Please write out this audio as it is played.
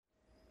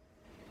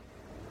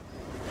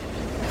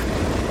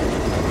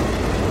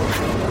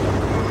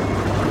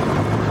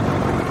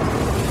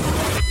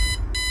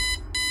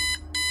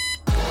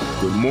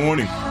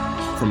morning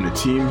from the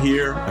team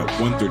here at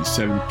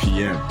 1:37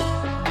 p.m.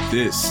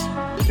 This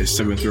is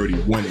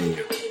 7:31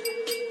 a.m.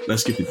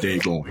 Let's get the day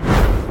going.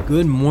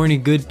 Good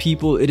morning, good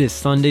people. It is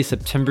Sunday,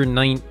 September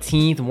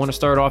 19th. I want to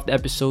start off the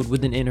episode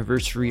with an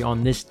anniversary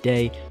on this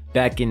day.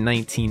 Back in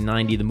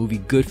 1990, the movie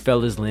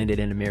Goodfellas landed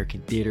in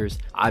American theaters.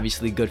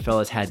 Obviously,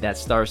 Goodfellas had that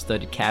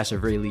star-studded cast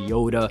of Ray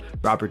Liotta,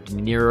 Robert De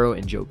Niro,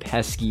 and Joe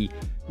Pesci.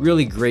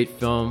 Really great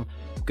film,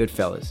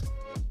 Goodfellas.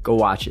 Go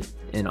watch it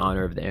in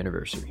honor of the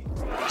anniversary.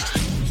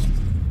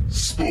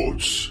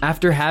 Sports.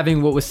 After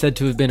having what was said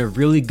to have been a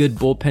really good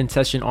bullpen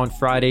session on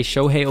Friday,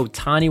 Shohei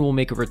Ohtani will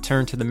make a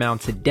return to the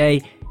mound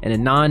today in a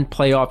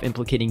non-playoff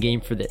implicating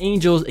game for the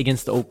Angels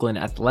against the Oakland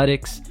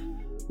Athletics.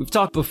 We've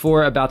talked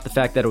before about the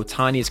fact that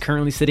Ohtani is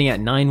currently sitting at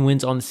 9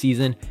 wins on the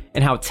season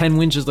and how 10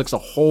 wins just looks a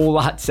whole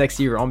lot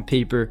sexier on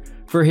paper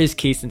for his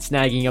case in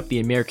snagging up the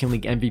American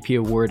League MVP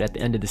award at the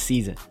end of the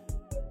season.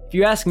 If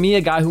you ask me,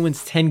 a guy who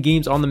wins 10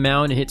 games on the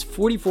mound and hits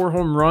 44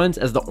 home runs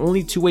as the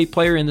only two-way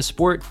player in the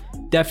sport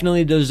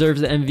definitely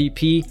deserves the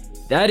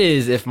MVP. That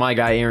is if my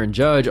guy Aaron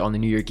Judge on the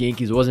New York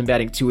Yankees wasn't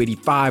batting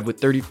 .285 with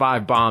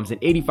 35 bombs and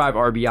 85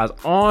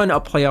 RBIs on a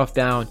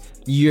playoff-bound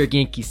New York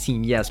Yankees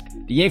team. Yes,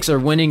 the Yanks are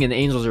winning and the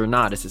Angels are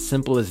not. It's as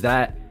simple as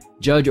that.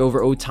 Judge over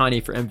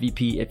Ohtani for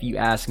MVP if you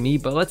ask me,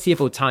 but let's see if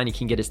Ohtani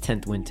can get his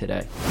 10th win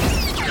today.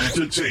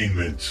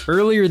 Entertainment.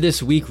 Earlier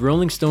this week,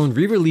 Rolling Stone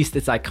re-released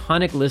its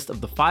iconic list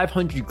of the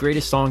 500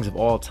 greatest songs of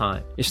all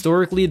time.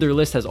 Historically, their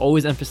list has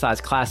always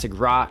emphasized classic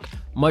rock,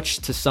 much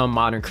to some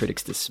modern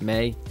critics'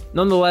 dismay.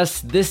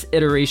 Nonetheless, this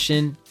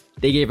iteration,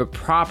 they gave a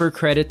proper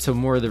credit to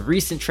more of the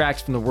recent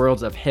tracks from the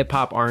worlds of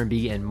hip-hop,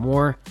 R&B, and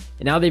more,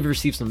 and now they've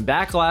received some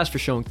backlash for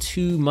showing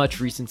too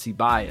much recency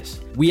bias.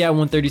 We at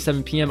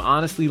 1:37 p.m.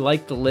 honestly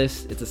like the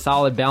list. It's a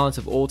solid balance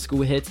of old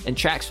school hits and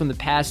tracks from the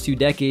past 2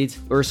 decades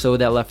or so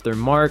that left their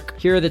mark.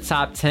 Here are the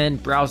top 10.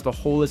 Browse the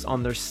whole list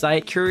on their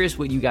site. Curious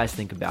what you guys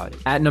think about it.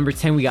 At number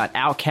 10, we got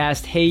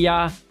Outkast, Hey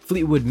Ya.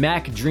 Fleetwood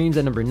Mac, Dreams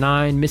at number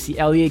 9. Missy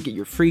Elliott, Get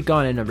Your Freak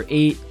On at number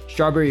 8.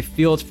 Strawberry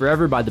Fields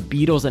Forever by the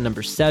Beatles at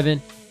number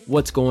 7.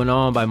 What's Going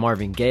On by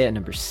Marvin Gaye at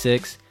number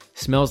 6.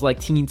 Smells Like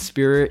Teen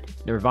Spirit,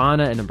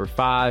 Nirvana at number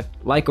 5.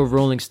 Like a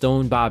Rolling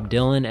Stone, Bob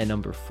Dylan at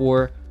number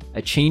 4.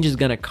 A Change Is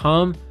Gonna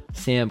Come,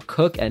 Sam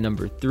Cooke at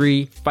number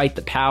 3. Fight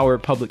the Power,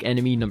 Public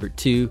Enemy number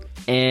 2.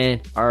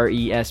 And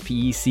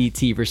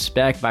RESPECT,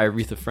 Respect by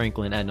Aretha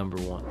Franklin at number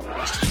 1.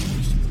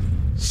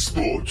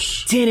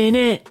 Sports.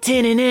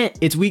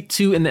 It's week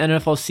 2 in the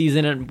NFL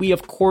season, and we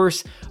of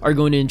course are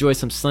going to enjoy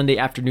some Sunday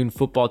afternoon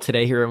football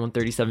today here at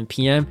 1:37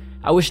 p.m.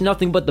 I wish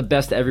nothing but the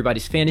best to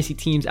everybody's fantasy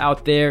teams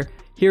out there.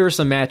 Here are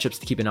some matchups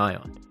to keep an eye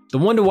on. The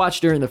one to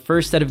watch during the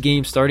first set of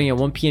games starting at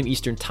 1 p.m.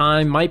 Eastern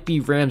time might be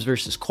Rams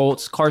versus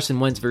Colts, Carson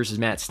Wentz versus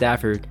Matt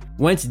Stafford.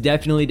 Wentz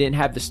definitely didn't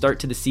have the start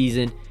to the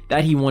season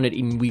that he wanted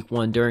in week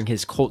 1 during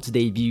his Colts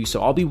debut,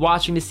 so I'll be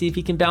watching to see if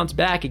he can bounce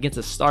back against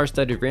a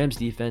star-studded Rams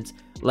defense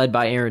led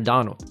by Aaron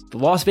Donald. The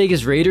Las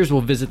Vegas Raiders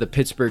will visit the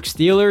Pittsburgh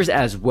Steelers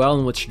as well,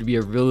 in what should be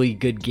a really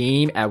good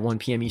game at 1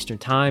 p.m. Eastern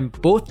time.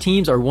 Both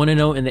teams are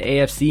 1-0 in the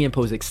AFC and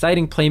pose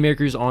exciting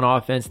playmakers on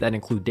offense that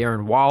include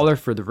Darren Waller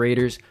for the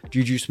Raiders,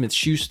 Juju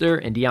Smith-Schuster,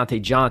 and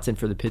Deontay Johnson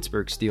for the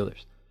Pittsburgh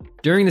Steelers.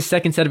 During the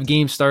second set of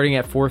games starting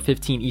at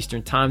 4:15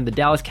 Eastern time, the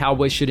Dallas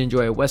Cowboys should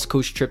enjoy a West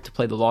Coast trip to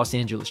play the Los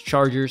Angeles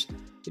Chargers.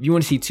 If you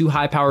want to see 2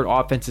 high-powered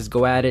offenses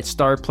go at it,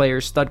 star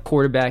players, stud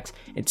quarterbacks,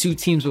 and 2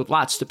 teams with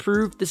lots to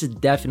prove, this is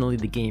definitely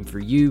the game for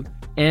you.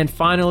 And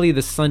finally,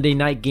 the Sunday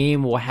night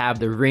game will have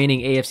the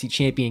reigning AFC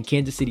champion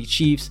Kansas City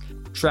Chiefs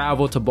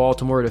travel to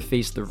Baltimore to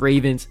face the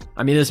Ravens.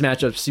 I mean, this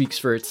matchup speaks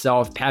for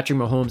itself. Patrick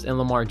Mahomes and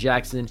Lamar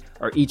Jackson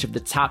are each of the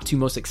top 2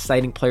 most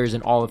exciting players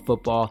in all of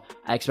football.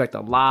 I expect a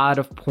lot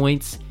of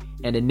points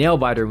and a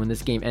nail-biter when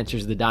this game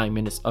enters the dying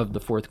minutes of the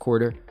fourth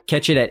quarter.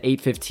 Catch it at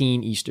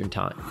 8:15 Eastern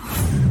time.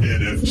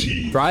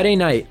 NFT. Friday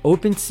night,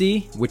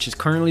 OpenSea, which is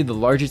currently the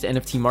largest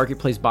NFT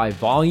marketplace by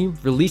volume,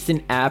 released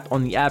an app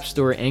on the App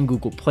Store and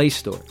Google Play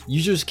Store.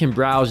 Users can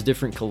browse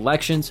different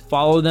collections,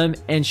 follow them,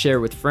 and share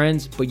with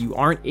friends, but you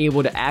aren't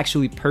able to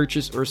actually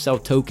purchase or sell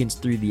tokens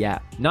through the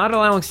app. Not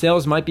allowing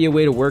sales might be a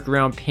way to work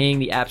around paying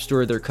the App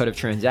Store their cut of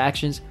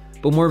transactions,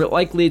 but more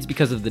likely it's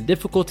because of the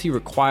difficulty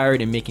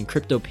required in making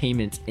crypto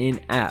payments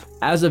in-app.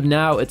 As of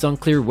now, it's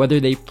unclear whether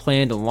they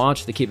plan to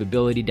launch the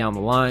capability down the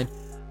line,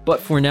 but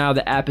for now,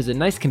 the app is a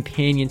nice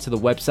companion to the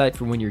website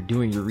for when you're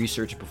doing your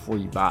research before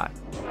you buy.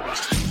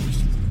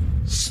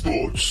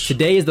 Sports.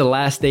 Today is the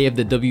last day of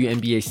the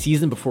WNBA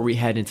season before we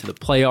head into the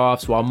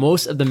playoffs. While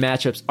most of the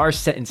matchups are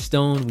set in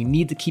stone, we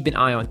need to keep an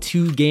eye on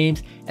 2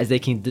 games as they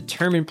can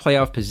determine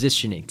playoff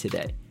positioning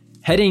today.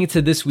 Heading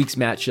into this week's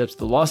matchups,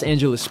 the Los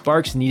Angeles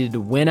Sparks needed to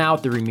win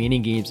out the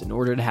remaining games in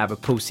order to have a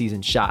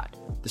postseason shot.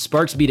 The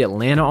Sparks beat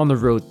Atlanta on the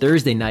road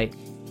Thursday night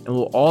and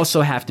will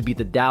also have to beat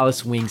the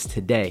Dallas Wings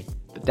today.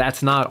 But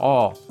that's not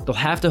all. They'll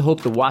have to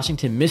hope the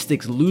Washington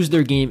Mystics lose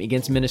their game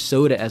against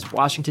Minnesota as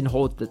Washington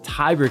holds the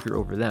tiebreaker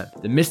over them.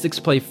 The Mystics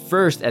play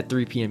first at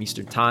 3 p.m.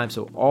 Eastern time,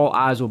 so all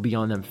eyes will be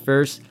on them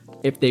first.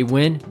 If they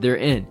win, they're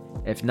in.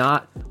 If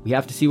not, we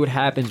have to see what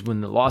happens when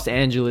the Los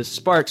Angeles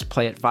Sparks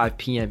play at 5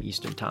 p.m.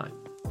 Eastern time.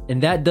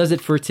 And that does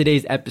it for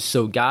today's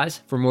episode,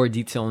 guys. For more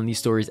detail on these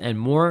stories and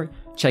more,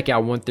 check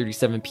out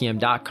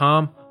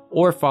 137pm.com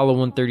or follow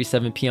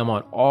 137pm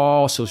on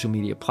all social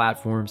media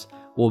platforms.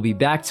 We'll be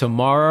back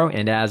tomorrow,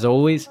 and as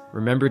always,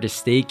 remember to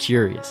stay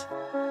curious.